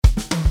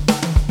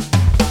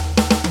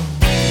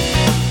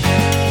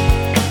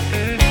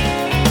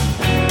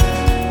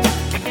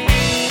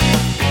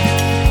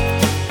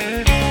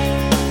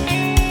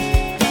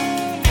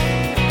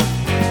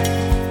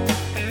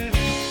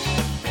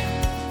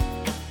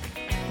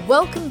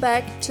Welcome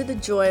back to The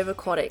Joy of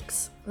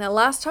Aquatics. Now,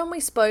 last time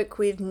we spoke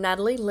with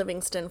Natalie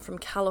Livingston from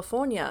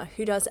California,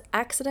 who does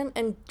accident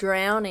and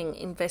drowning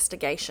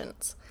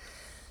investigations.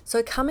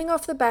 So coming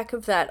off the back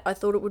of that, I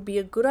thought it would be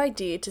a good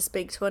idea to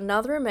speak to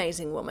another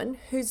amazing woman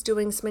who's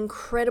doing some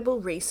incredible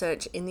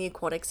research in the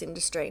aquatics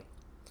industry.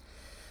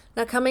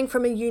 Now, coming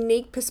from a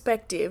unique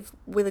perspective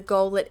with a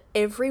goal that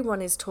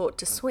everyone is taught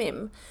to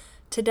swim,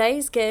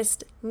 today's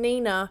guest,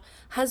 Nina,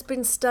 has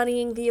been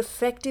studying the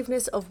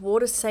effectiveness of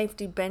water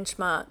safety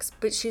benchmarks,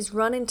 but she's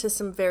run into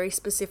some very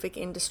specific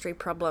industry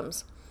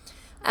problems.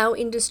 Our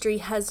industry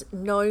has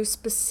no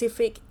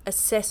specific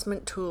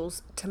assessment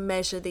tools to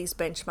measure these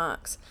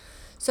benchmarks.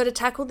 So to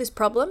tackle this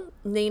problem,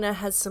 Nina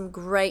has some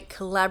great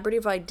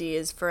collaborative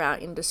ideas for our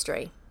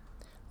industry.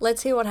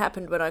 Let's hear what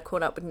happened when I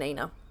caught up with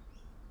Nina.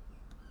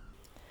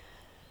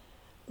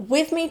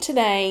 With me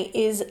today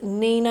is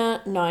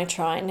Nina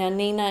Nyitrai. Now,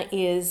 Nina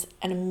is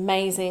an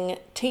amazing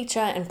teacher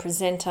and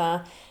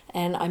presenter,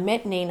 and I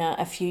met Nina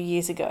a few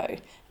years ago.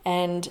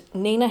 And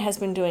Nina has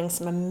been doing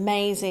some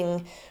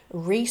amazing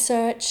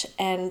research,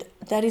 and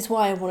that is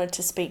why I wanted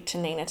to speak to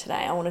Nina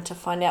today. I wanted to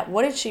find out,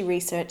 what is she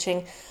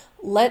researching?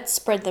 Let's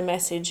spread the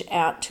message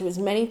out to as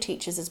many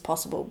teachers as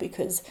possible,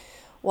 because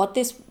what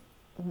this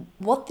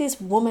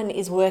woman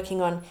is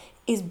working on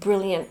is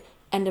brilliant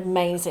and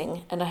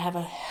amazing, and I have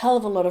a hell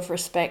of a lot of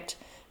respect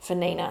for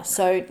Nina.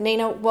 So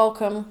Nina,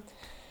 welcome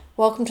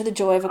to the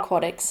Joy of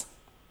Aquatics.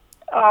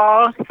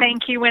 Oh,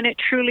 thank you, and it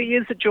truly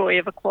is a joy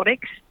of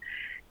aquatics.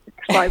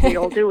 It's why we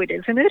all do it,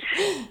 isn't it?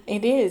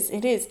 It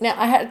is. Now,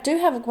 I do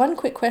have one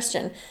quick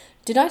question.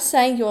 Did I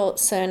say your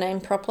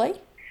surname properly?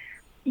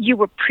 You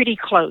were pretty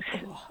close.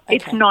 Oh, okay.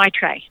 It's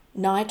Nyitrai.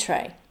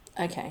 Nyitrai,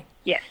 okay.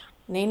 Yes.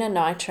 Nina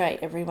Nyitrai,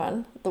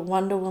 everyone, the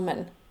Wonder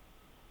Woman.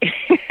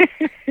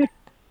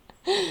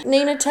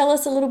 Nina, tell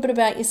us a little bit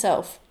about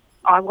yourself.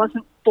 I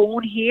wasn't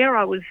born here.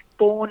 I was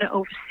born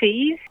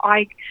overseas.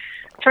 I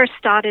first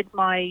started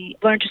my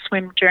learn to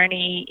swim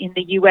journey in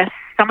the US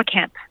summer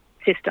camp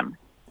system.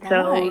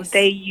 So Nice.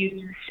 they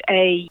used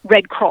a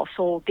Red Cross,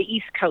 or the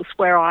East Coast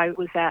where I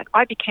was at.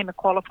 I became a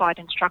qualified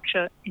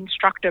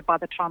instructor by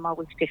the time I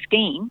was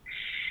 15.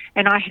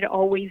 And I had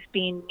always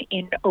been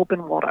in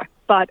open water,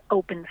 but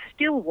open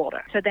still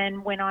water. So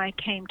then when I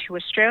came to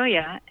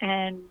Australia,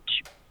 and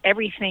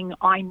everything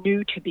I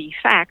knew to be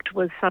fact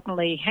was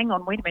suddenly, hang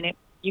on, wait a minute,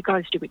 you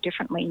guys do it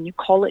differently and you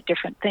call it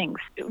different things.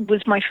 It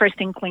was my first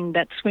inkling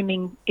that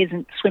swimming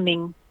isn't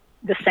swimming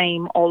the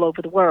same all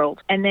over the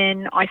world. And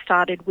then I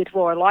started with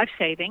Royal Life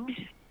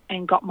Saving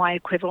and got my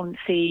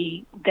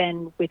equivalency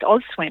then with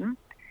OzSwim.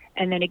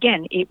 And then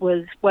again, it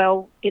was,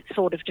 well, it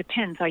sort of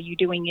depends. Are you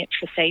doing it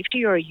for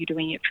safety, or are you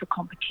doing it for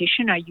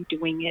competition? Are you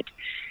doing it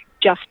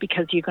just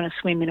because you're going to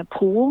swim in a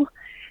pool?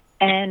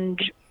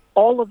 And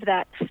all of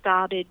that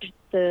started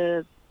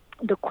the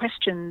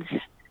questions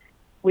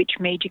which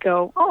made you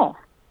go, oh,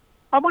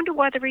 I wonder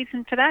why the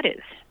reason for that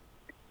is.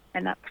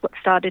 And that's what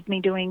started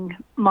me doing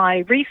my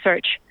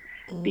research,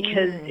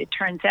 because it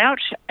turns out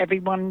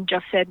everyone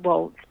just said,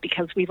 well, it's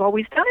because we've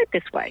always done it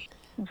this way.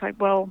 It's like,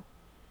 well,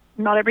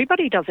 not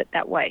everybody does it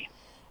that way.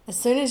 As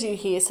soon as you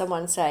hear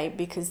someone say,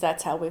 because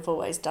that's how we've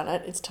always done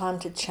it, it's time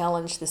to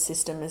challenge the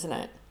system, isn't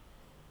it?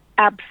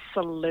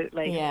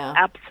 Absolutely. Yeah.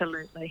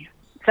 Absolutely.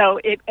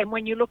 So, and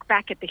when you look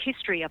back at the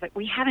history of it,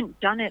 we haven't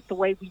done it the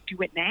way we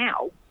do it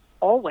now,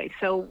 always.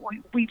 So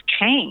we've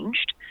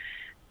changed,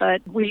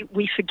 but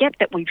we forget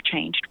that we've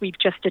changed. We've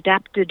just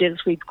adapted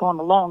as we've gone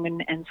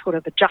along and sort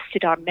of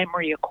adjusted our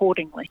memory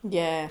accordingly.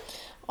 Yeah.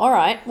 All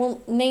right.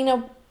 Well,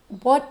 Nina,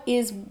 what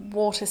is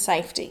water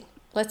safety?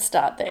 Let's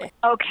start there.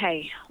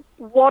 Okay.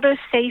 Water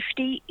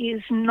safety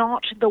is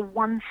not the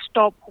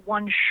one-stop,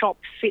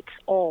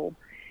 one-shop-fits-all.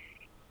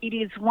 It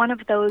is one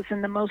of those,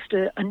 and the most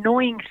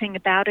annoying thing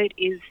about it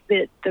is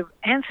that the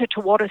answer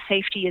to water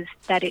safety is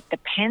that it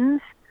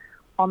depends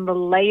on the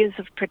layers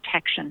of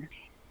protection.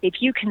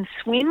 If you can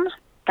swim,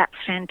 that's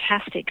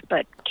fantastic,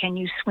 but can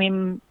you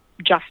swim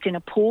just in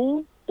a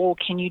pool, or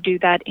can you do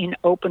that in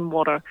open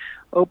water?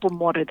 Open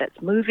water that's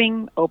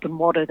moving, open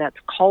water that's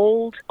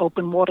cold,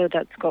 open water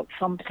that's got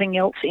something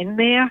else in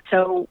there.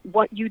 So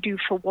what you do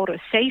for water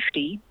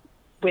safety,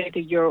 whether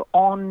you're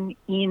on,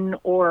 in,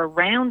 or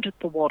around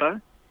the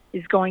water,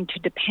 is going to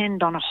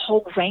depend on a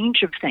whole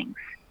range of things.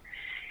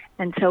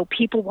 And so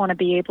people want to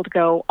be able to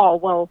go, oh,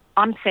 well,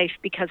 I'm safe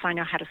because I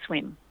know how to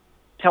swim,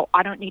 so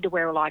I don't need to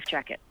wear a life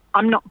jacket.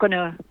 I'm not going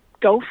to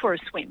go for a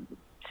swim,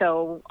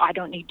 so I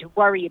don't need to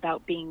worry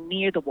about being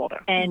near the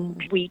water.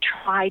 And we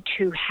try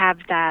to have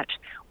that,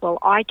 well,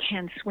 I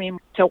can swim,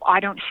 so I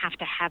don't have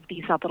to have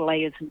these other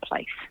layers in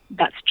place.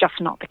 That's just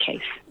not the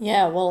case.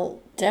 Yeah, well,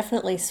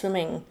 definitely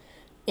swimming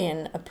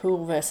in a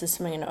pool versus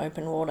swimming in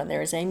open water,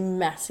 there is a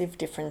massive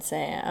difference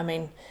there. I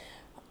mean,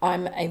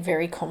 I'm a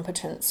very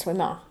competent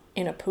swimmer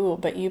in a pool,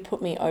 but you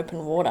put me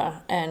open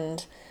water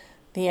and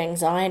the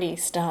anxiety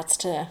starts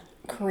to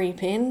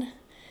creep in.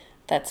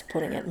 That's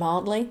putting it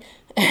mildly.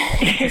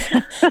 Yes.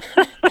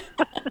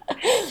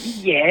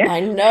 I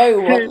know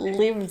what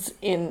lives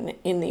in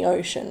the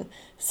ocean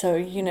So,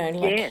 you know,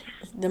 like Yes,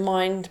 the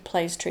mind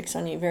plays tricks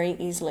on you very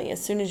easily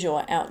as soon as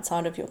you're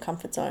outside of your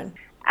comfort zone.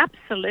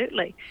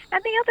 absolutely.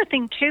 And the other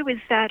thing too is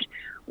that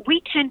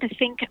we tend to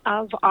think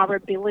of our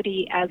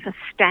ability as a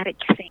static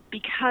thing.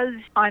 Because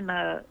I'm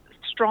a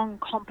strong,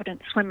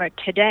 competent swimmer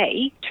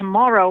today,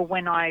 tomorrow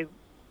when I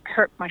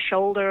hurt my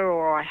shoulder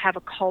or I have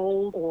a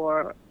cold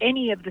or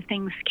any of the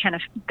things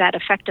that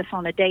affect us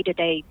on a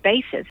day-to-day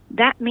basis,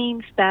 that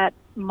means that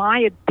my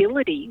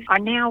abilities are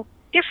now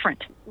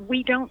different.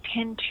 We don't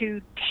tend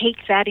to take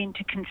that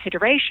into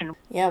consideration.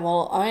 Yeah,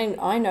 well,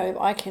 I know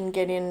I can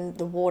get in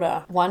the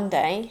water one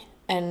day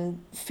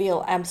and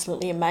feel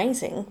absolutely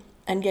amazing,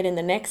 and get in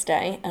the next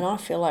day and I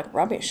feel like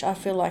rubbish. I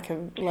feel like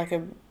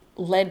a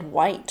lead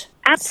weight.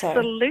 So,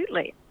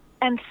 Absolutely.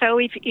 And so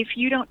if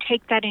you don't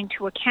take that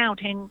into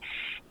account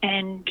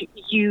and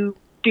you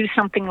do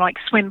something like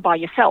swim by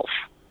yourself,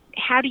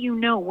 how do you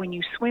know when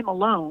you swim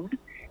alone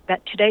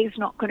that today's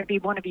not going to be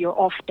one of your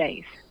off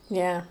days?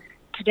 yeah,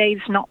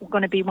 Today's not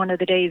going to be one of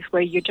the days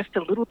where you're just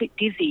a little bit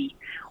dizzy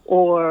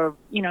or,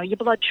 your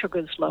blood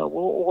sugar's low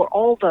or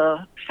all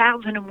the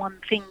 1,001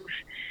 things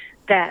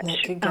that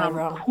that could go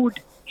wrong. could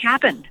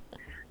happen.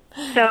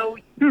 So,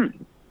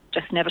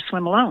 just never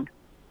swim alone.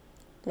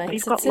 We've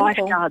Makes it got simple.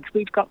 lifeguards,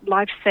 we've got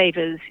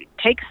lifesavers.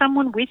 Take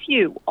someone with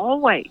you,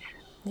 always.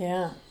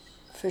 Yeah,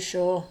 for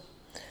sure.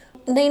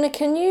 Nina,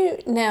 can you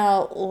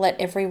now let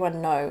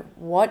everyone know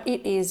what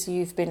it is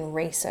you've been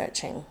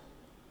researching?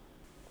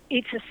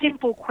 It's a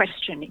simple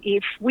question.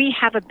 If we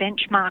have a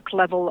benchmark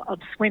level of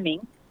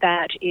swimming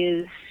that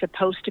is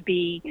supposed to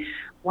be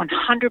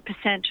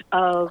 100%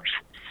 of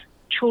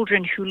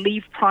children who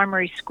leave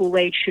primary school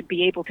age should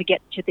be able to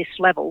get to this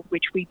level,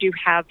 which we do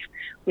have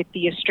with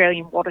the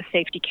Australian Water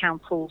Safety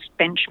Council's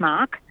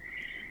benchmark,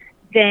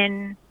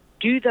 then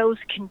do those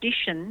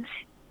conditions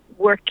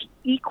work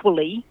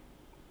equally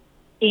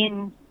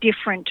in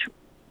different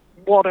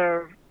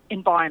water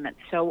environments?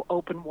 So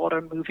open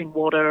water, moving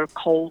water,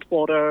 cold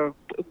water,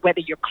 whether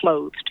you're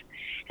clothed.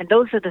 And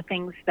those are the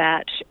things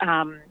that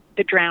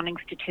the drowning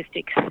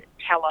statistics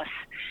tell us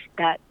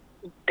that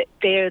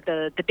they're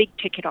the big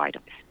ticket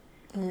items.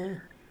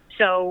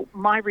 So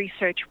my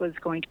research was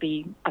going to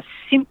be a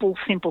simple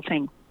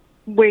thing.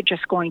 We're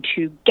just going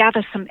to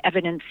gather some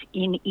evidence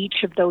in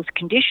each of those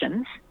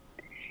conditions,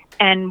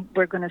 and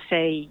we're going to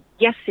say,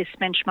 yes, this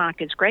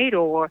benchmark is great,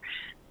 or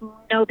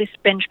no, this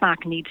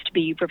benchmark needs to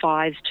be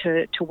revised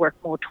to work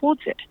more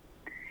towards it.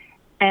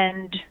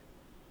 And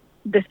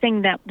the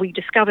thing that we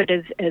discovered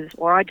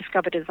or I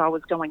discovered as I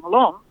was going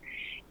along,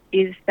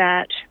 is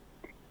that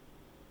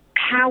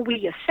how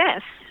we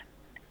assess,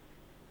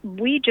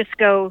 we just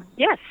go,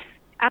 yes,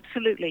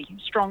 absolutely,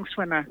 strong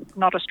swimmer,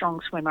 not a strong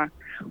swimmer,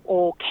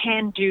 or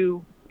can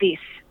do this,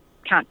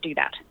 can't do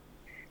that.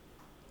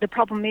 The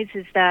problem is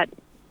that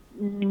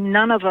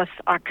none of us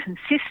are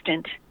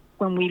consistent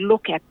when we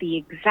look at the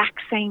exact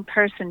same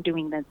person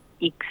doing the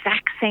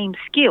exact same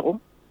skill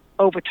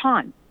over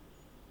time.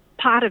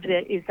 Part of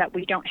it is that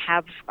we don't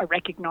have a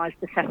recognized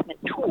assessment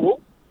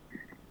tool,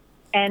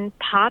 and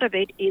part of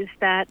it is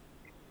that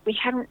we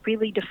haven't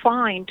really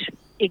defined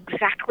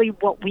exactly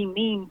what we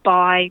mean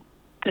by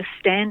the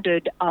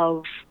standard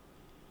of,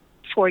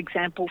 for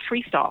example,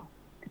 freestyle.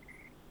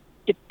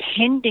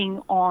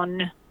 Depending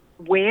on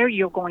where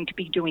you're going to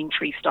be doing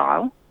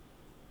freestyle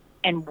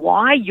and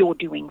why you're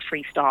doing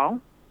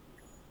freestyle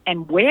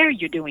and where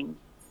you're doing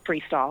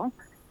freestyle,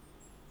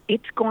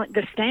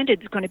 the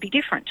standard's going to be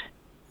different.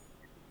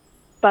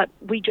 But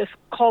we just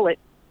call it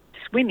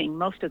swimming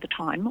most of the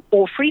time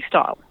or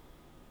freestyle,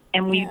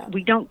 and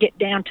we don't get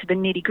down to the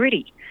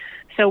nitty-gritty.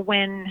 So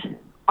when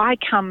I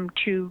come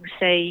to,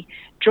 say,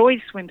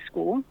 Joy's swim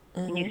school,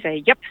 and you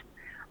say, yep,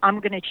 I'm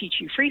going to teach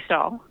you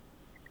freestyle,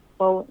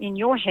 well, in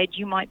your head,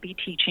 you might be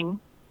teaching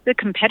the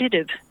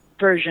competitive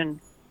version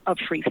of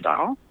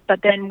freestyle.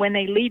 But then when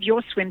they leave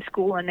your swim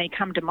school and they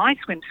come to my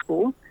swim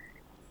school,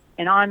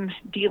 and I'm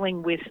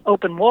dealing with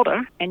open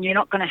water, and you're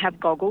not going to have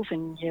goggles,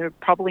 and you're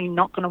probably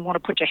not going to want to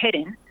put your head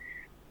in,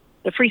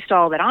 the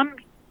freestyle that I'm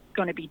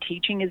going to be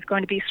teaching is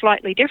going to be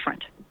slightly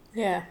different.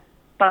 Yeah.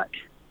 But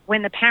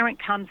when the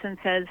parent comes and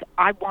says,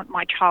 I want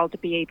my child to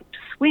be able to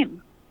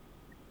swim,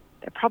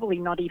 they're probably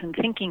not even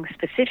thinking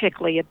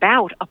specifically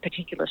about a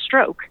particular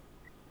stroke.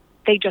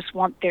 They just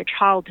want their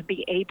child to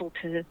be able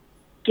to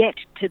get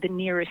to the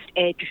nearest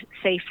edge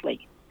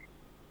safely,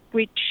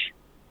 which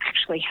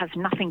actually has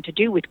nothing to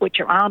do with what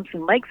your arms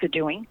and legs are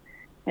doing,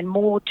 and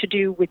more to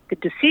do with the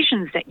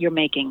decisions that you're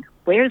making.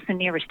 Where's the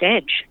nearest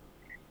edge?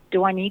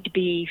 Do I need to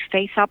be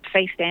face up,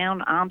 face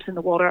down, arms in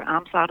the water,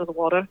 arms out of the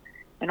water?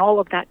 And all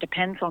of that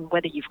depends on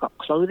whether you've got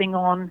clothing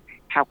on,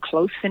 how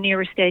close the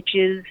nearest edge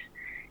is,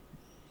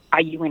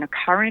 are you in a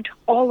current,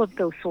 all of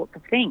those sorts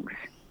of things.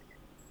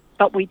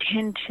 But we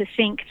tend to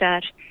think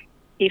that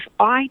if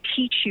I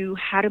teach you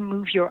how to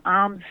move your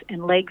arms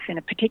and legs in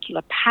a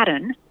particular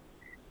pattern,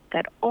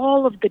 that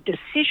all of the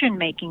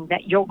decision-making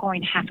that you're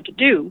going to have to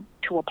do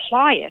to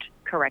apply it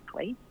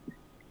correctly,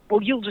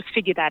 well, you'll just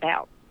figure that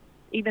out,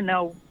 even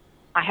though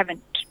I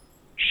haven't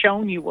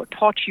shown you or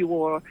taught you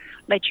or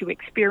let you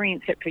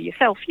experience it for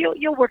yourself,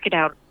 you'll work it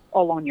out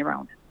all on your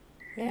own.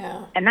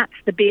 Yeah. And that's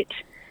the bit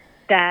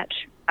that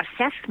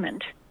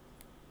assessment,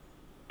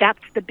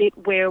 that's the bit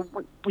where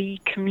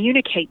we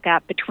communicate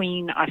that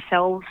between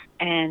ourselves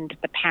and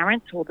the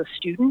parents or the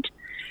student,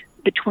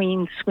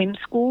 between swim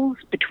schools,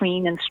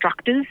 between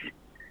instructors.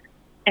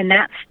 And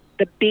that's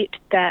the bit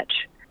that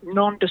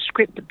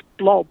nondescript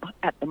blob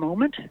at the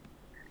moment.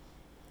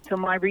 So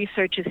my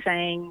research is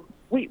saying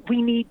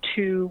we need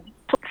to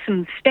put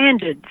some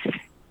standards,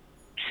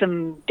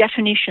 some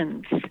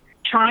definitions,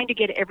 trying to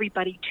get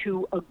everybody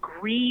to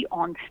agree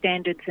on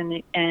standards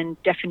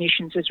and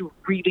definitions is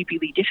really,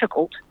 really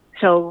difficult.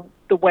 So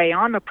the way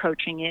I'm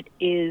approaching it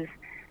is,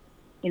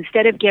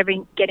 instead of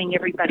getting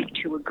everybody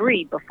to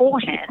agree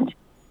beforehand,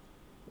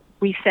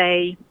 we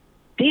say,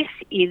 this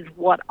is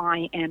what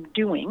I am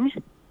doing.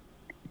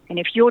 And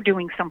if you're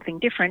doing something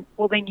different,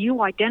 well, then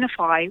you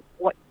identify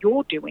what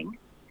you're doing.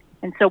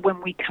 And so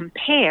when we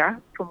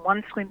compare from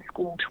one swim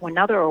school to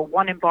another or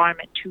one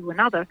environment to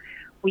another,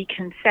 we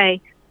can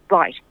say,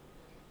 right,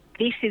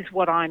 this is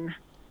what I'm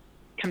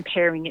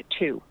comparing it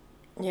to.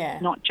 Yeah.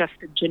 Not just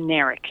a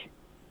generic.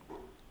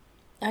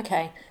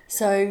 Okay.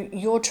 So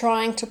you're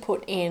trying to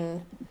put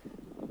in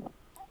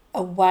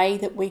a way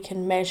that we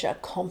can measure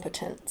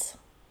competence.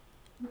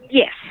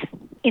 Yes.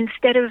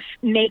 Instead of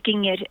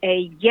making it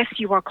a, yes,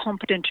 you are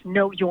competent,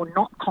 no, you're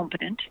not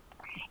competent,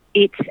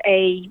 it's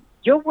a,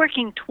 you're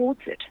working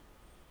towards it.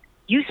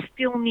 You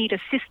still need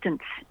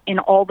assistance in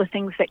all the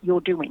things that you're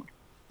doing.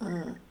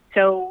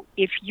 So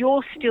if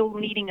you're still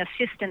needing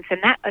assistance,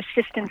 and that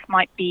assistance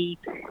might be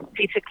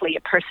physically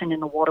a person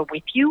in the water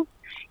with you,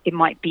 it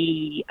might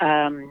be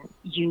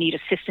you need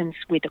assistance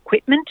with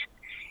equipment,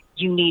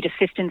 you need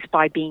assistance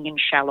by being in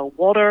shallow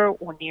water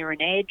or near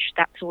an edge,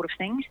 that sort of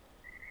thing,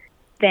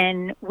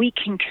 then we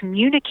can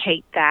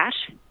communicate that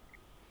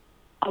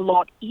a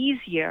lot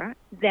easier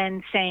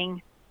than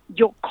saying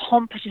you're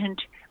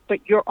competent, but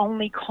you're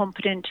only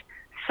competent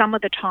some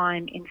of the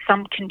time in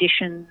some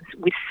conditions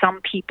with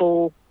some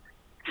people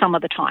some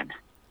of the time.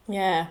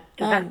 Yeah.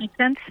 Does that make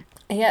sense?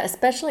 Yeah,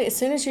 especially as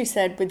soon as you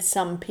said with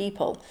some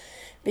people,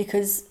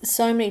 because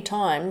so many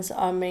times,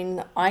 I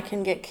mean, I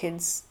can get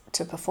kids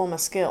to perform a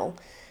skill,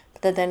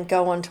 but they then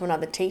go on to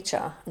another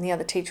teacher, and the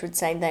other teacher would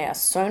say they are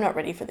so not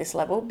ready for this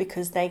level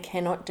because they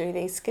cannot do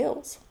these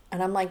skills.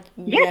 And I'm like,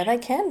 yeah, they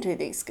can do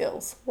these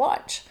skills.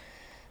 Watch.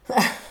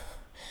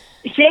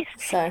 Yes,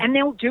 So, and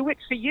they'll do it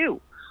for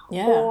you.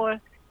 yeah. Or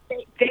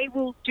they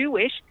will do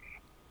it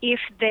if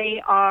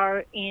they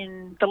are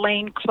in the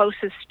lane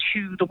closest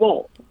to the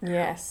wall.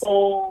 Yes.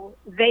 Or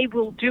they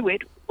will do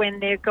it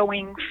when they're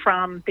going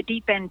from the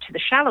deep end to the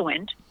shallow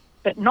end,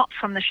 but not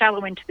from the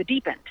shallow end to the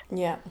deep end.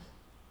 Yeah.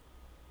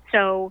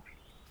 So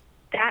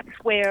that's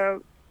where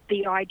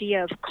the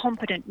idea of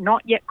competent,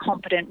 not yet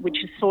competent, which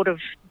has sort of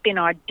been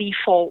our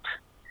default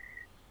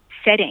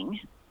setting,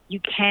 you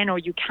can or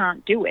you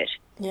can't do it,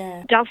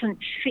 doesn't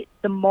fit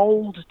the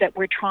mold that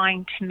we're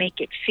trying to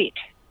make it fit.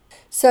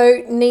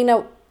 So,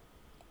 Nina,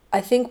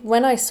 I think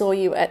when I saw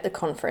you at the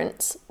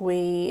conference,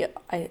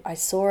 I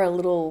saw a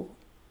little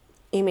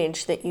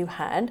image that you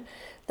had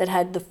that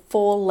had the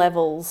 4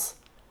 levels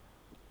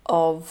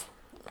of,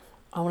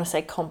 I want to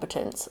say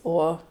competence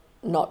or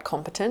not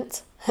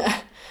competence,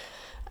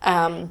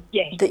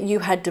 that you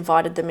had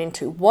divided them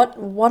into. What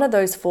are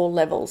those 4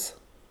 levels?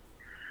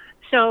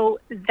 So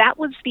that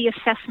was the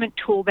assessment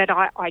tool that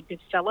I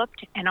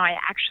developed, and I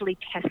actually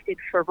tested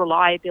for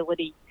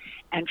reliability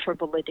and for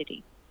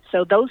validity.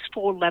 So those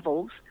 4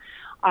 levels,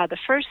 the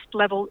first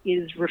level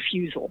is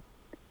refusal.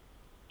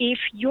 If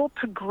you're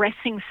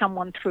progressing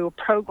someone through a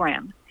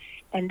program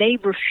and they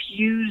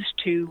refuse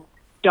to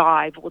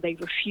dive or they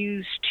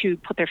refuse to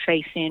put their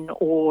face in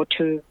or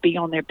to be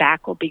on their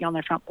back or be on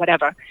their front,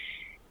 whatever,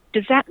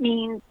 does that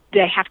mean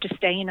they have to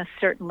stay in a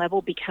certain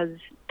level because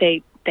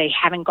they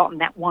haven't gotten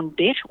that one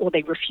bit or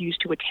they refuse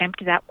to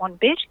attempt that one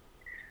bit?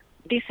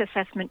 This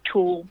assessment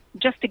tool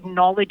just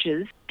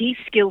acknowledges these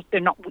skills they're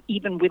not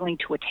even willing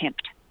to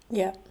attempt.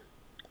 Yeah.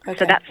 Okay.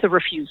 So that's the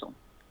refusal.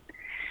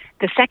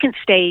 The second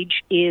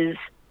stage is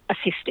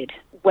assisted,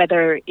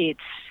 whether it's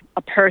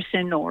a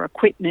person or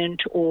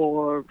equipment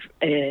or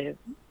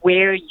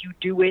where you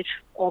do it,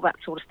 all that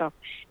sort of stuff.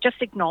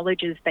 Just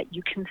acknowledges that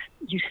you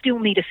still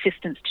need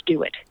assistance to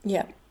do it.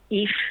 Yeah.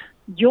 If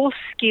your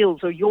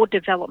skills or your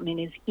development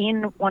is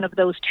in one of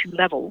those 2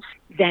 levels,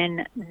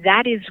 then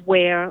that is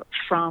where,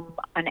 from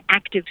an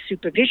active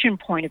supervision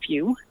point of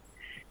view,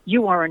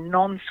 you are a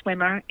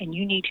non-swimmer and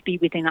you need to be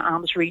within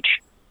arm's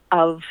reach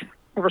of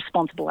a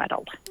responsible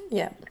adult.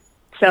 Yeah.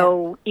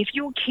 So if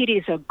your kid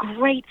is a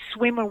great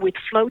swimmer with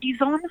floaties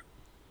on,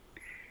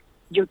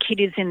 your kid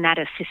is in that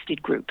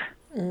assisted group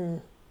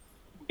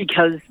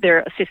because they're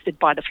assisted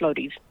by the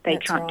floaties. They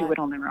can't do it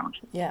on their own.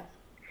 Yeah.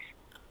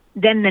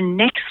 Then the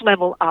next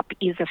level up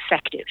is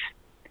effective.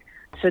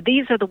 So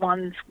these are the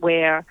ones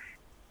where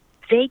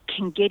they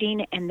can get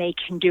in and they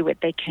can do it.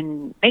 They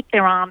can make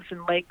their arms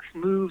and legs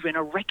move in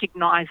a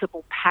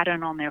recognizable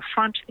pattern on their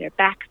front, their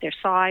back, their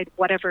side,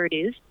 whatever it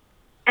is.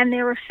 And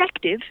they're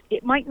effective.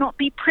 It might not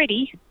be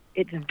pretty.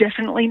 It's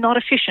definitely not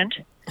efficient,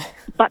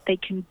 but they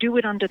can do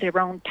it under their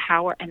own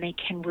power and they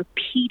can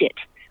repeat it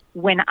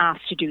when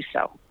asked to do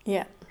so.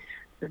 Yeah.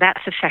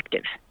 That's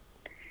effective.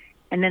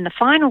 And then the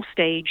final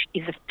stage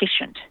is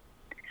efficient.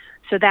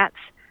 So that's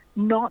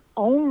not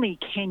only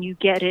can you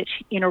get it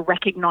in a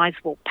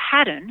recognizable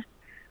pattern,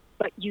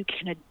 but you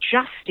can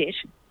adjust it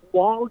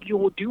while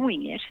you're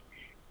doing it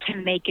to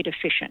make it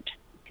efficient.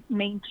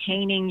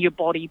 Maintaining your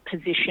body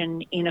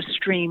position in a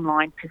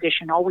streamlined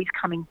position, always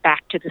coming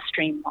back to the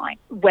streamline.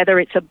 Whether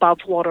it's above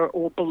water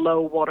or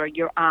below water,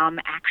 your arm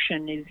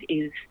action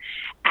is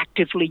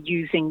actively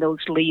using those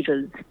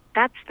levers.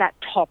 That's that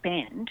top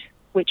end,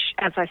 which,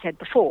 as I said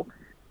before,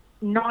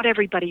 not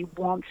everybody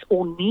wants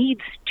or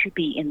needs to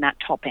be in that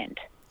top end.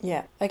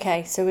 Yeah.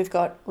 Okay, so we've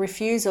got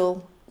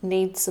refusal,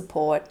 needs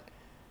support,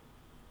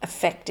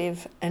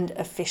 effective and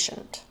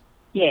efficient.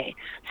 Yeah.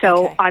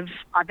 So Okay.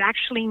 I've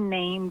actually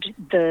named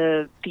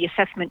the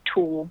assessment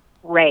tool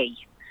RAY.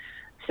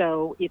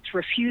 So it's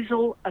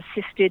refusal,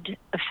 assisted,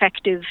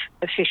 effective,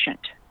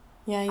 efficient.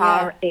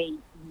 Yeah. RAEE.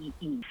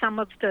 Some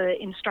of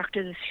the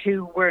instructors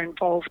who were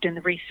involved in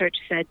the research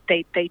said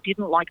they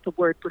didn't like the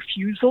word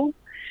refusal.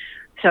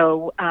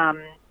 So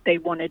they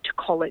wanted to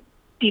call it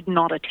did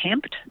not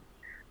attempt.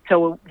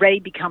 So RAY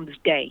becomes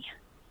day.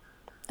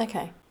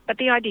 Okay. But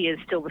the idea is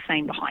still the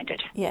same behind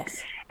it.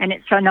 Yes. And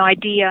it's an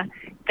idea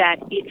that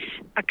it's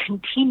a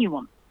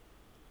continuum.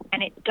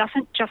 And it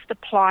doesn't just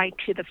apply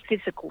to the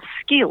physical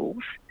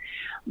skills,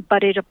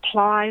 but it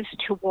applies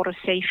to water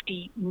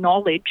safety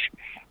knowledge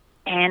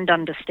and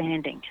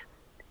understanding.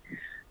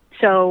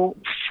 So,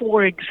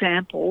 for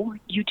example,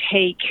 you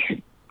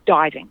take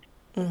diving.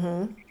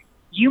 Mm-hmm.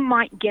 You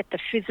might get the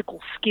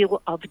physical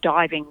skill of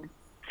diving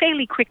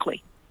fairly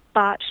quickly,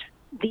 but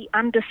the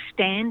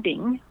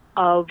understanding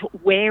of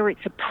where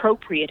it's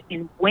appropriate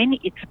and when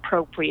it's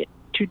appropriate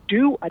to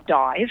do a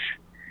dive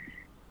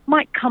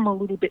might come a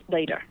little bit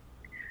later.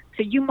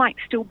 So you might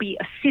still be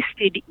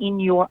assisted in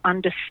your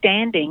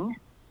understanding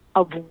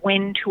of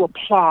when to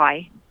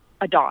apply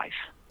a dive.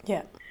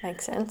 Yeah,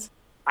 makes sense.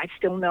 I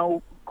still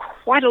know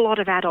quite a lot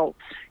of adults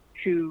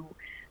who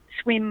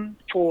swim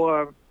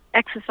for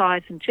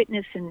exercise and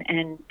fitness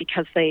and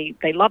because they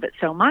love it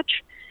so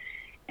much,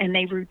 and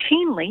they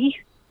routinely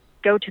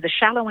go to the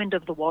shallow end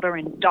of the water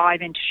and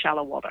dive into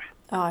shallow water.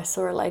 Oh, I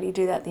saw a lady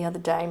do that the other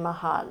day. My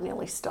heart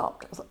nearly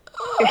stopped. I was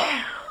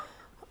like,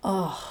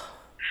 oh.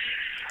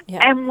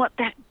 Yeah. And what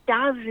that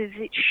does is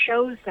it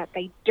shows that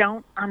they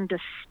don't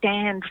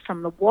understand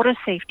from the water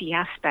safety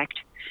aspect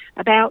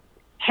about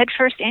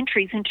headfirst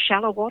entries into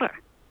shallow water.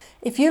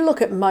 If you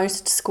look at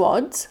most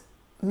squads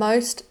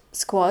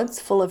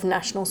full of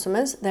national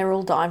swimmers, they're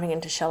all diving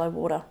into shallow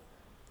water.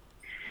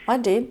 I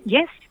did.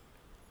 Yes,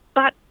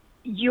 but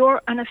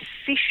you're an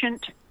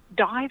efficient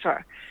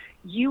diver.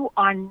 You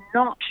are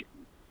not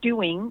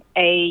doing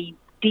a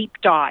deep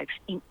dive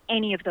in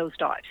any of those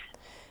dives.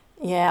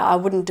 Yeah, I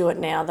wouldn't do it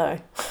now though.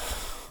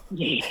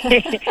 Yeah,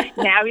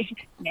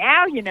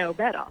 now you know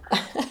better.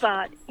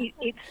 But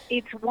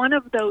it's one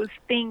of those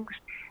things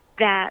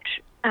that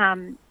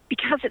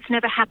because it's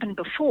never happened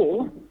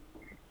before,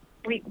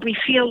 we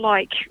feel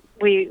like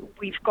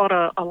we've got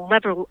a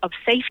level of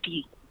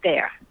safety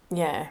there.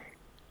 Yeah.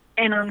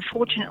 And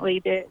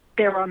unfortunately,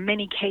 there are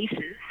many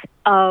cases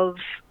of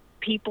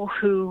people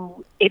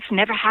who it's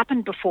never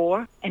happened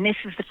before, and this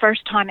is the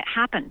first time it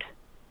happened.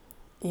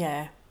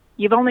 Yeah.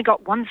 You've only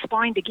got one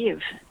spine to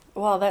give.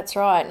 Well, that's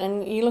right.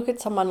 And you look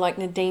at someone like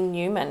Nadine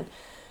Newman.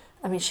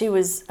 I mean, she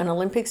was an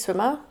Olympic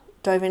swimmer,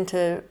 dove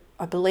into,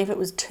 I believe it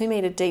was 2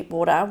 metre deep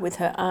water with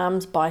her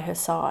arms by her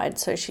side.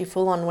 So she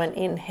full on went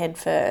in head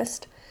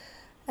first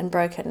and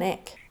broke her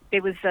neck.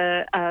 There was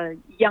a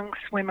young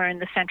swimmer in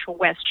the Central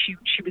West.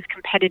 She was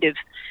competitive.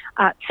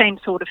 Same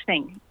sort of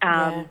thing.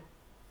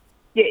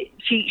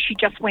 She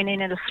just went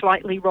in at a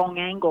slightly wrong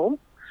angle,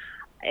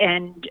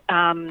 and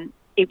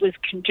it was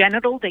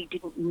congenital. They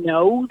didn't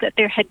know that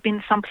there had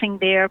been something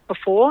there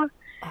before,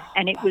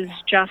 and it was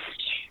just,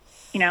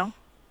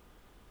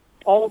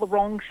 all the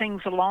wrong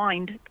things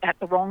aligned at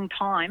the wrong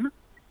time,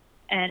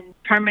 and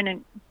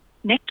permanent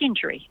neck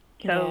injury.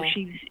 So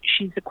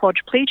she's a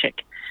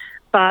quadriplegic.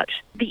 But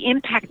the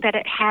impact that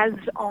it has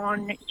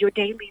on your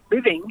daily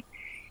living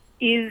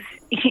is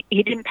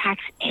it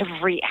impacts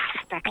every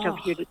aspect of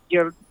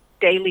your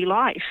daily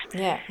life.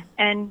 Yeah.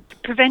 And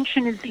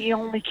prevention is the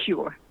only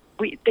cure.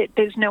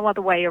 There's no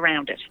other way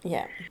around it.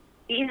 Yeah.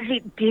 Is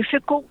it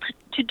difficult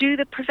to do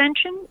the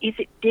prevention? Is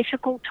it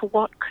difficult to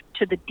walk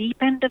to the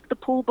deep end of the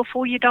pool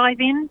before you dive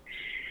in?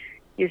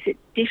 Is it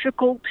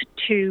difficult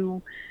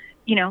to,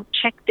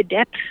 check the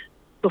depth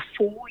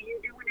before you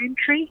do an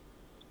entry?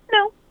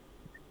 No.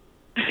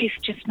 It's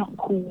just not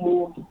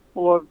cool,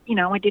 or,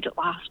 I did it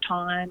last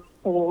time,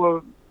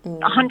 or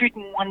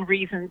 101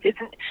 reasons. It's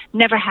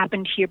never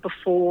happened here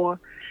before.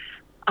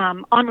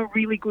 I'm a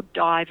really good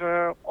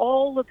diver.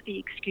 All of the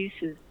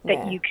excuses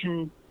that you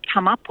can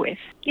come up with.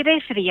 You're there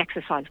for the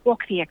exercise.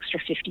 Walk the extra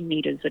 50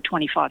 meters or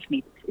 25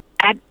 meters.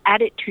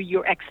 Add it to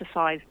your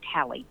exercise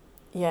tally.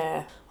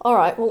 Yeah. All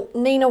right. Well,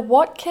 Nina,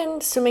 what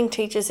can swimming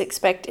teachers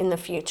expect in the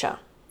future?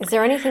 Is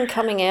there anything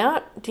coming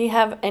out? Do you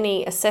have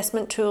any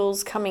assessment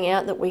tools coming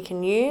out that we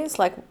can use?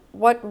 Like,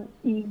 where do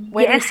you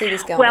Yes. see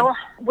this going? Well,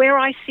 where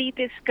I see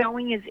this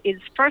going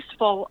is first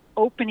of all,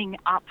 opening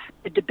up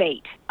the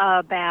debate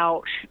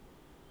about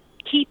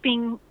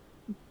keeping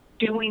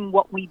doing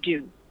what we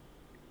do.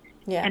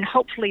 Yeah. And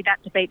hopefully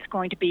that debate's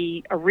going to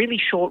be a really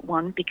short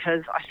one,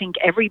 because I think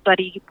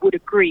everybody would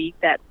agree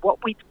that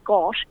what we've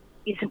got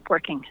isn't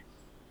working.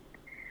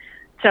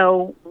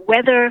 So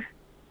whether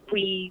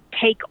we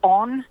take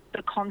on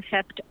the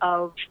concept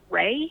of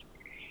Ray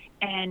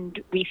and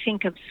we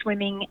think of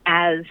swimming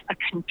as a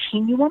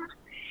continuum,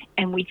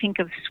 and we think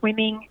of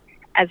swimming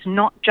as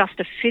not just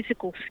a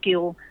physical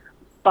skill,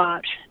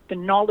 but the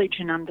knowledge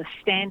and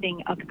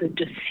understanding of the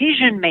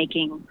decision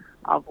making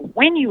of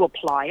when you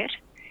apply it,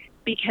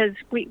 because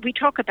we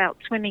talk about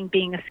swimming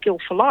being a skill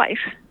for life,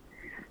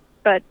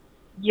 but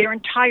your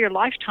entire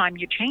lifetime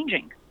you're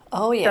changing.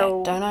 Oh, yeah.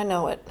 So, don't I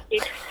know it?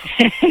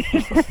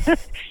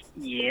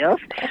 Yes.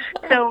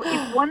 So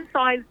if one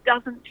size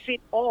doesn't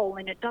fit all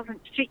and it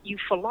doesn't fit you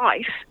for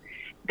life,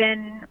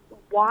 then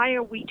why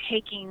are we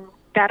taking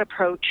that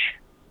approach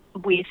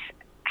with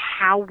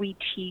how we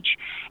teach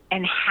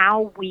and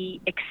how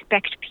we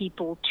expect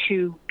people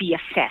to be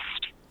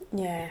assessed?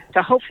 Yeah.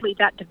 So hopefully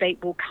that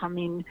debate will come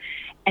in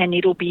and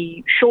it'll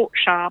be short,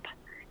 sharp,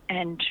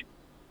 and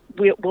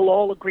we'll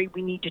all agree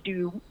we need to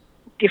do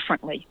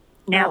differently.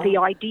 Now, the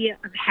idea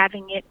of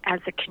having it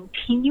as a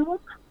continuum,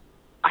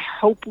 I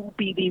hope will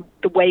be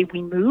the way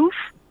we move,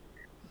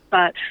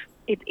 but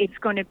it's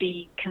going to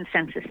be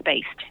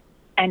consensus-based,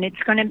 and it's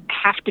going to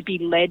have to be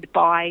led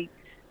by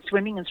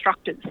swimming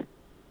instructors.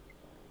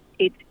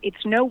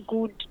 It's no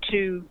good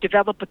to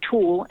develop a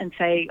tool and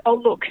say, oh,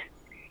 look,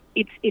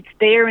 it's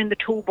there in the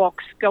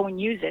toolbox, go and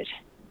use it,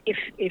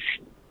 if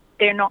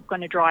they're not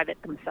going to drive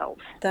it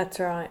themselves. That's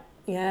right.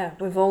 Yeah,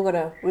 we've all got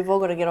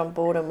to get on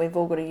board, and we've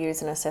all got to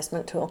use an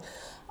assessment tool.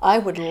 I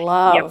would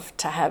love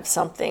to have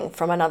something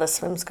from another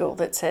swim school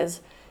that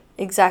says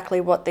exactly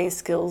what these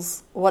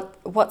skills,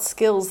 what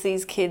skills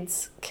these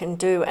kids can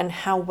do and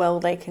how well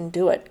they can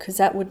do it, because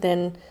that would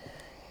then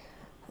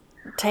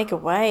take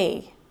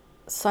away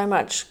so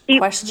much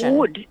question. It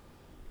would.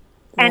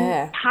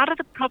 And part of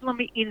the problem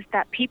is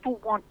that people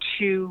want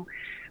to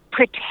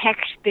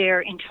protect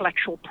their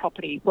intellectual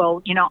property.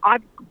 Well,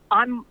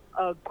 I'm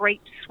a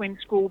great swim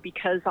school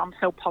because I'm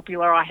so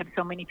popular. I have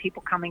so many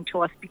people coming to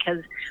us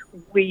because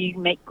we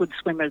make good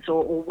swimmers,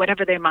 or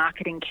whatever their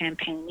marketing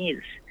campaign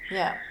is.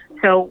 Yeah.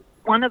 So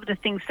one of the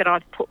things that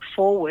I've put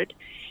forward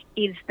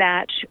is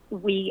that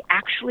we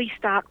actually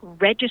start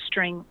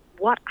registering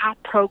what our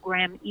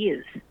program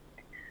is.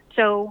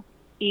 So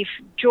if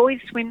Joy's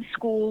Swim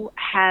School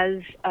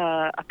has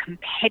a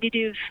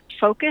competitive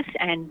focus,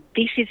 and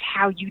this is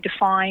how you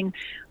define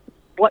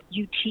what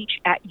you teach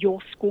at your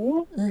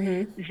school,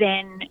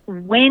 then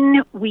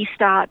when we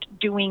start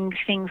doing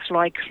things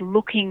like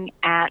looking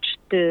at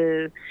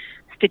the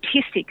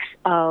statistics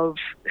of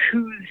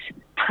whose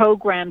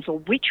programs or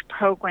which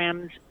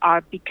programs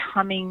are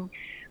becoming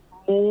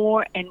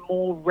more and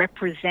more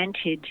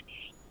represented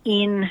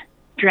in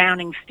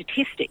drowning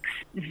statistics,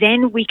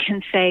 then we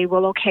can say,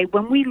 well, okay,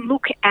 when we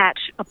look at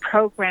a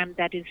program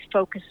that is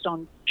focused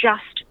on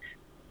just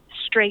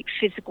straight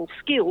physical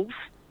skills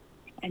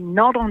and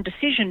not on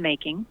decision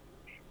making,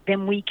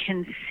 then we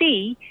can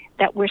see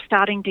that we're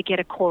starting to get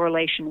a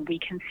correlation. We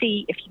can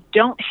see if you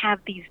don't have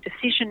these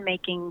decision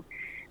making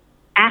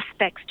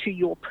aspects to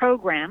your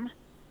program,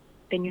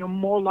 then you're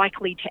more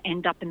likely to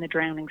end up in the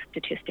drowning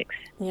statistics.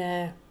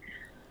 Yeah.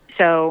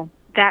 So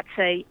that's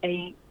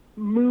a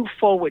move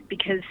forward,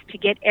 because to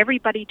get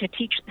everybody to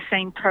teach the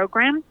same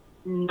program,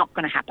 not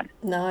going to happen.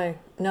 No,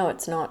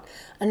 it's not.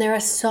 And there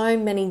are so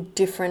many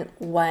different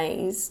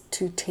ways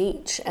to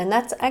teach. And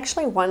that's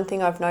actually one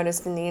thing I've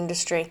noticed in the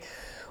industry.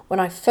 When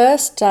I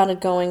first started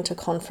going to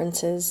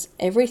conferences,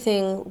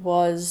 everything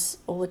was,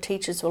 all the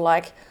teachers were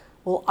like,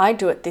 well, I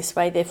do it this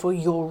way, therefore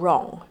you're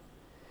wrong.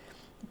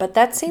 But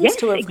that seems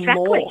to have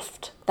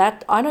morphed.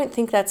 That I don't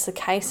think that's the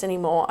case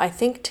anymore. I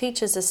think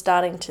teachers are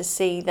starting to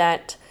see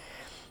that,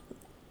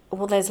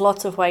 well, there's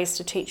lots of ways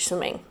to teach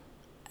swimming.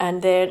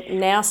 And they're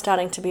now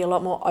starting to be a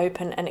lot more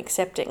open and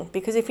accepting.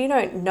 Because if you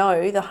don't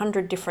know the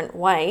 100 different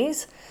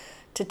ways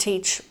to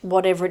teach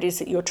whatever it is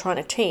that you're trying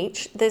to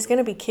teach, there's going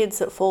to be kids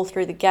that fall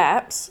through the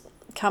gaps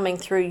coming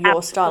through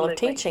your style of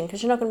teaching,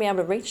 because you're not going to be able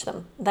to reach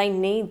them. They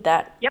need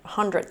that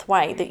 100th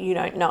way that you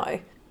don't know.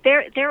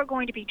 There are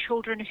going to be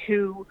children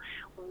who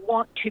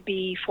want to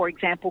be, for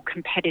example,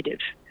 competitive,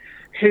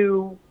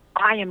 who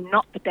I am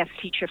not the best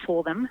teacher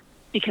for them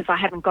because I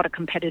haven't got a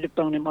competitive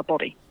bone in my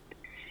body.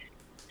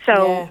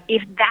 So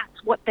if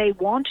that's what they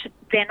want,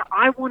 then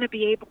I want to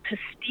be able to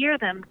steer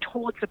them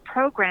towards a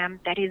program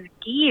that is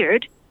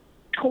geared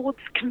towards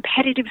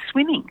competitive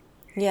swimming.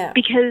 Yeah.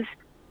 Because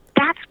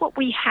that's what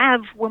we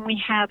have when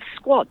we have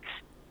squads.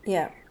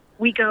 Yeah.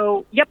 We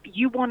go, yep,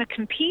 you want to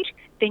compete,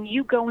 then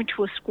you go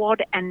into a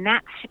squad, and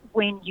that's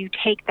when you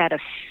take that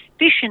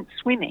efficient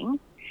swimming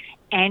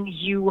and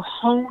you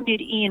hone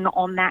it in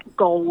on that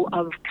goal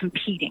of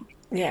competing.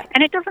 Yeah.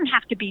 And it doesn't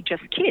have to be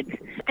just kids.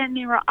 Then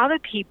there are other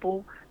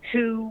people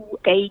who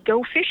they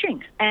go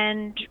fishing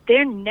and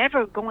they're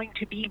never going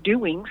to be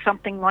doing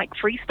something like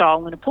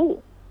freestyle in a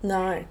pool.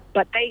 No.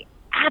 But they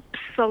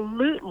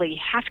absolutely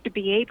have to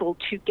be able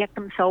to get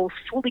themselves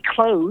fully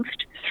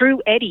clothed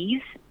through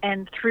eddies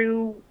and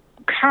through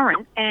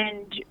current,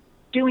 and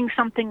doing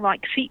something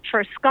like feet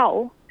first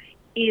scull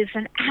is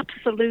an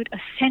absolute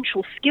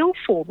essential skill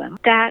for them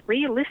that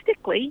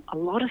realistically a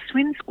lot of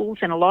swim schools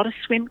and a lot of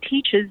swim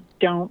teachers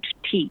don't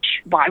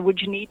teach. Why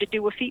would you need to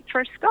do a feet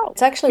first scull?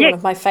 It's actually one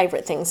of my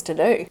favourite things to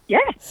do. Yeah.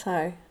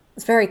 So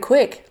it's very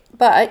quick.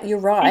 But you're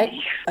right,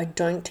 I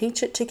don't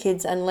teach it to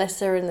kids unless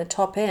they're in the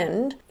top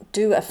end.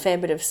 Do a fair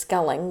bit of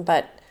sculling,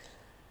 but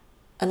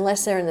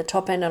unless they're in the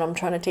top end and I'm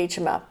trying to teach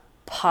them a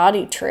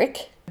party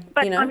trick.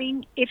 But, you know? I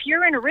mean, if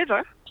you're in a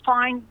river,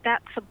 find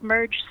that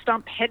submerged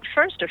stump head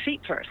first or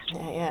feet first.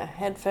 Yeah,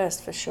 head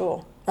first for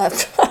sure.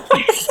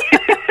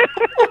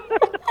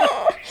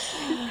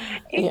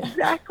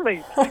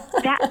 Exactly.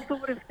 That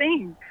sort of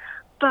thing.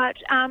 But,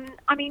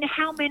 I mean,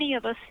 how many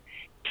of us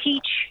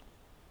teach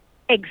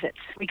exits?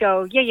 We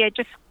go,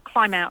 just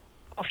climb out,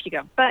 off you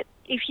go. But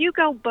if you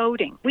go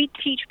boating, we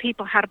teach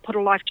people how to put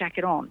a life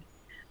jacket on.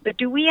 But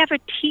do we ever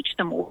teach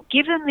them or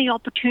give them the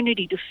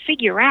opportunity to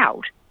figure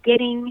out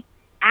getting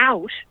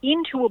out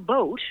into a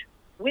boat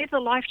with a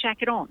life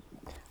jacket on?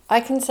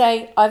 I can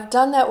say I've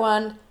done that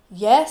one.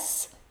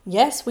 Yes,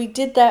 we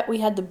did that. We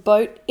had the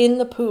boat in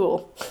the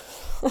pool.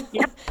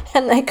 Yep.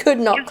 And they could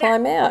not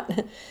climb out.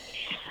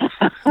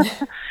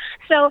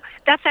 So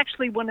that's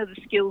actually one of the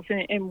skills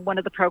in one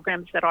of the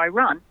programs that I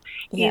run,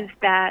 is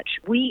that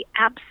we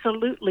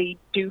absolutely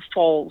do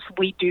falls.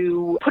 We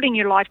do putting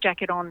your life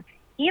jacket on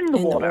in the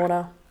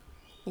water.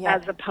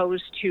 As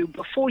opposed to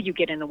before you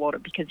get in the water,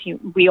 because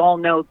we all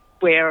know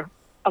where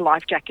a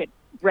life jacket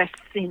rests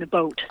in a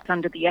boat. It's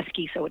under the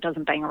esky so it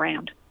doesn't bang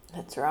around.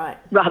 That's right.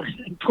 Rather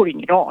than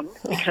putting it on,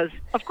 because,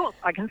 of course,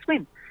 I can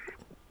swim.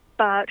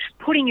 But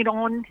putting it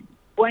on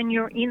when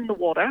you're in the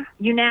water,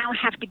 you now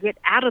have to get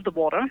out of the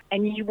water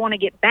and you want to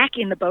get back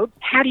in the boat.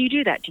 How do you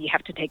do that? Do you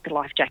have to take the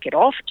life jacket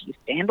off? Do you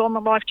stand on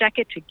the life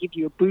jacket to give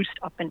you a boost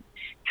up? And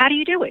how do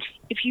you do it?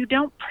 If you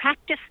don't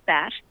practice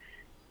that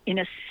in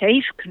a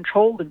safe,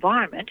 controlled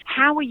environment,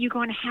 how are you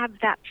going to have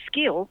that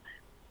skill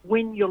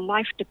when your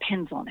life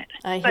depends on it?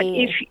 But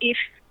if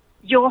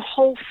your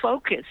whole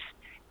focus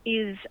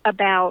is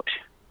about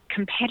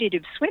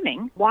competitive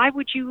swimming, why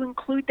would you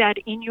include that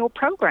in your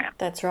program?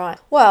 That's right.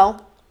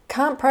 Well,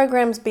 can't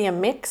programs be a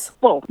mix?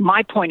 Well,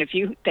 my point of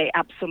view, they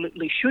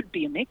absolutely should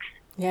be a mix.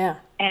 Yeah.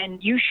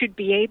 And you should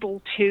be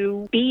able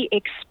to be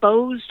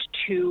exposed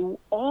to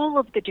all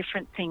of the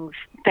different things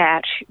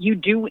that you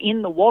do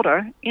in the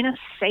water in a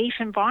safe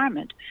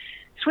environment.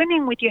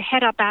 Swimming with your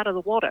head up out of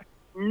the water,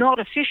 not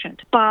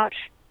efficient. But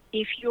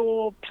if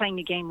you're playing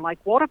a game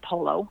like water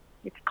polo,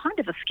 it's kind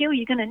of a skill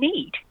you're going to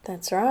need.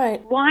 That's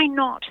right. Why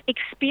not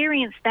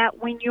experience that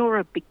when you're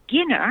a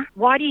beginner?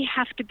 Why do you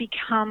have to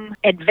become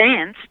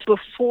advanced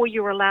before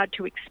you're allowed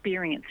to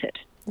experience it?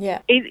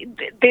 Yeah.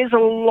 There's a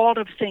lot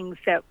of things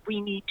that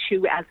we need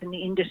to, as an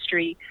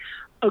industry,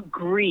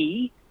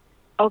 agree,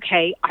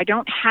 okay, I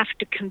don't have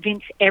to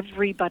convince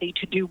everybody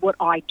to do what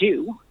I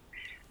do,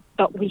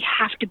 but we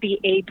have to be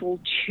able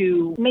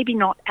to maybe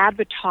not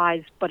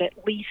advertise, but at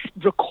least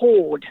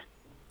record,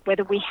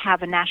 whether we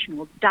have a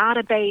national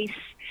database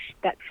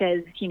that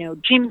says,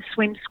 Gym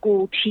Swim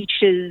School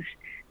teaches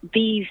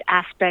these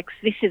aspects,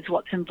 this is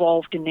what's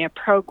involved in their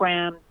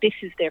program, this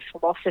is their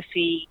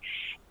philosophy.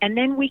 And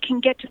then we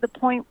can get to the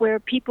point where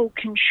people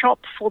can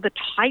shop for the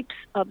types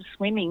of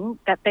swimming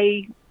that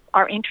they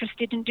are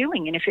interested in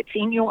doing. And if it's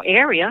in your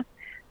area,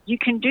 you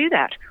can do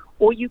that.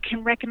 Or you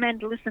can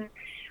recommend, listen,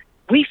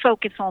 we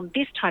focus on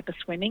this type of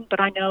swimming, but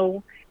I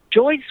know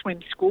Joy's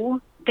Swim School,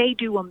 they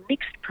do a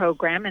mixed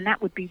program, and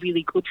that would be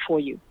really good for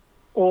you.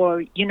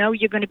 Or,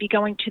 you're going to be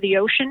going to the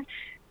ocean.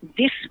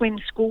 This swim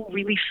school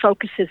really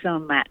focuses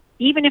on that,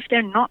 even if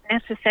they're not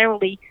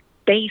necessarily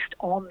based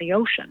on the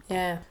ocean.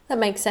 Yeah, that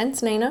makes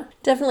sense, Nina.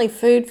 Definitely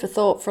food for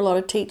thought for a lot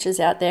of teachers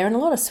out there and a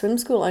lot of swim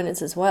school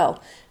owners as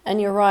well.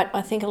 And you're right,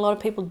 I think a lot of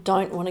people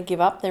don't want to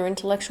give up their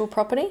intellectual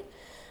property.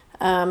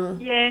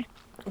 Yeah.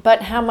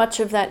 But how much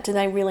of that do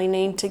they really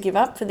need to give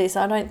up for this?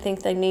 I don't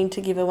think they need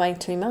to give away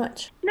too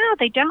much. No,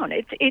 they don't.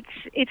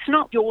 It's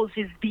not yours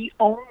is the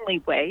only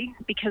way,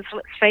 because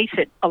let's face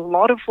it, a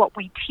lot of what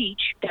we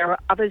teach, there are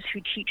others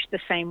who teach the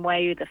same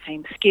way, the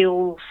same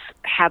skills,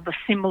 have a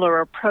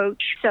similar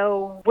approach.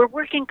 So we're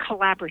working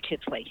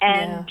collaboratively.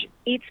 And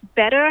it's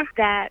better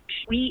that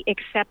we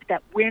accept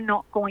that we're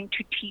not going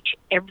to teach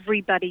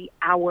everybody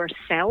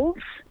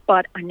ourselves,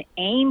 but an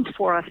aim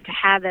for us to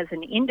have as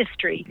an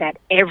industry that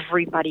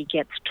everybody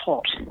gets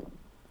taught.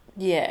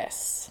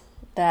 Yes.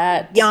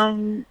 That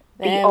young,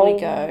 the there old,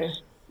 we go.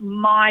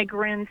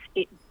 Migrants,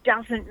 it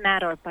doesn't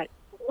matter, but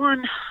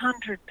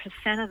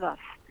 100% of us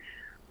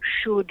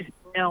should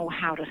know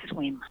how to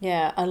swim.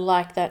 Yeah, I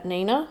like that,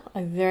 Nina.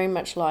 I very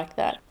much like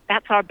that.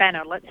 That's our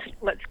banner.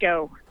 Let's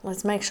go.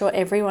 Let's make sure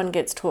everyone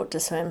gets taught to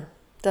swim.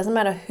 Doesn't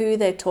matter who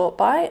they're taught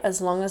by, as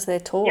long as they're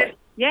taught.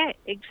 Yeah,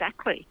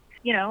 exactly.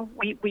 You know,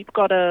 we've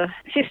got a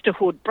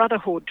sisterhood,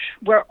 brotherhood.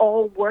 We're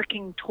all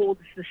working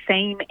towards the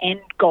same end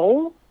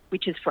goal,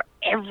 which is for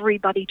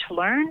everybody to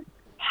learn.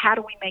 How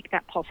do we make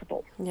that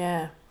possible?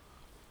 Yeah.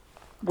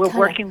 We're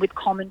working with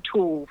common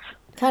tools.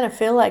 Kind of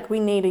feel like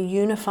we need a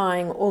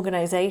unifying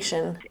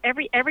organization.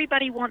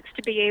 Everybody wants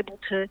to be able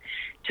to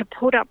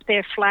put up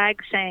their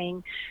flag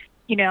saying,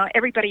 you know,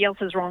 everybody else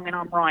is wrong and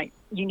I'm right.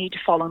 You need to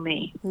follow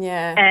me.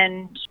 Yeah.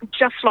 And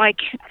just like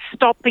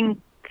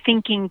stopping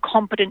thinking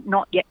competent,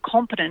 not yet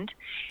competent,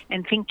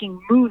 and thinking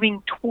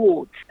moving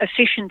towards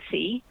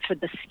efficiency for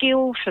the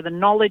skill, for the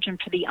knowledge, and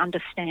for the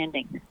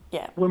understanding.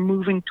 Yeah. We're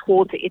moving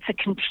towards it. It's a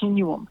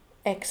continuum.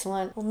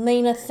 Excellent. Well,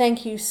 Nina,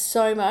 thank you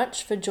so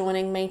much for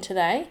joining me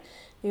today.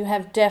 You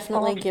have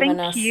definitely given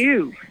us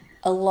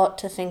a lot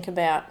to think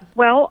about.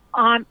 Well,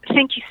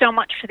 thank you so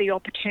much for the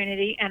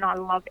opportunity, and I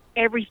love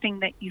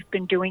everything that you've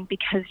been doing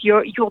because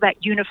you're that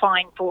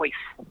unifying voice.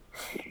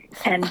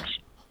 And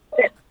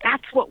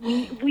that's what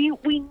we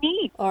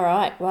need. All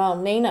right. Well,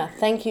 Nina,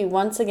 thank you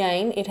once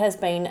again. It has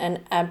been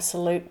an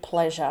absolute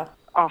pleasure.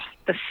 Oh,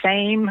 the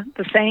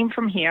same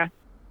from here.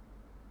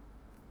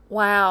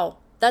 Wow.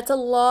 That's a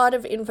lot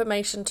of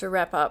information to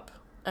wrap up.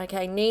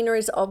 Okay, Nina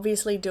is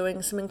obviously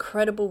doing some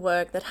incredible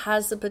work that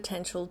has the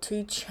potential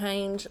to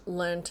change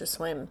Learn to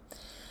Swim.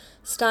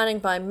 Starting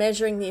by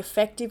measuring the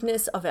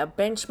effectiveness of our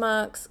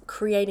benchmarks,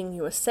 creating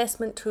new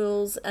assessment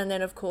tools, and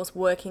then of course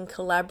working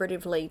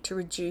collaboratively to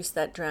reduce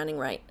that drowning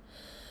rate.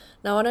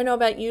 Now, I don't know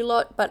about you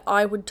lot, but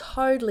I would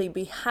totally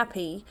be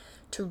happy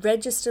to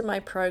register my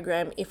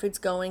program if it's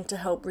going to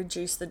help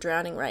reduce the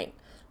drowning rate.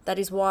 That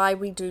is why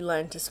we do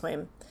Learn to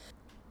Swim.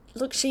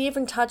 Look, she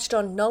even touched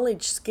on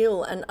knowledge,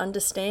 skill, and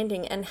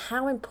understanding and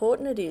how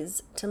important it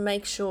is to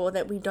make sure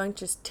that we don't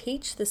just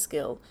teach the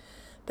skill,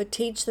 but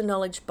teach the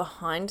knowledge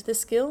behind the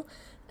skill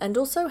and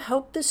also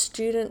help the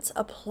students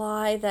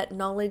apply that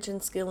knowledge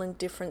and skill in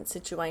different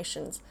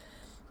situations.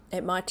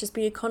 It might just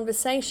be a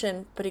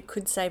conversation, but it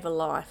could save a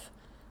life.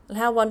 And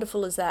how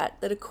wonderful is that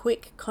a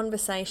quick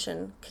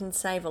conversation can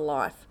save a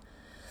life?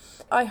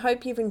 I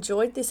hope you've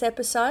enjoyed this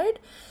episode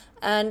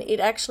and it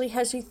actually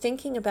has you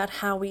thinking about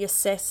how we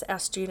assess our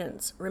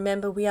students.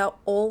 Remember, we are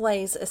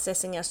always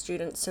assessing our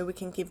students so we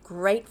can give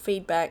great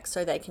feedback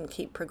so they can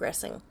keep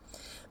progressing.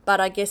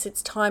 But I guess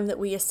it's time that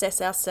we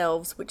assess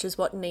ourselves, which is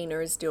what Nina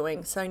is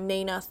doing. So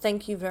Nina,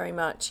 thank you very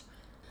much.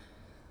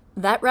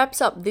 That wraps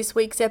up this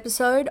week's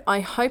episode. I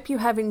hope you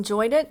have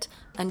enjoyed it.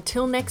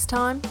 Until next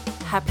time,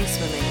 happy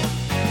swimming.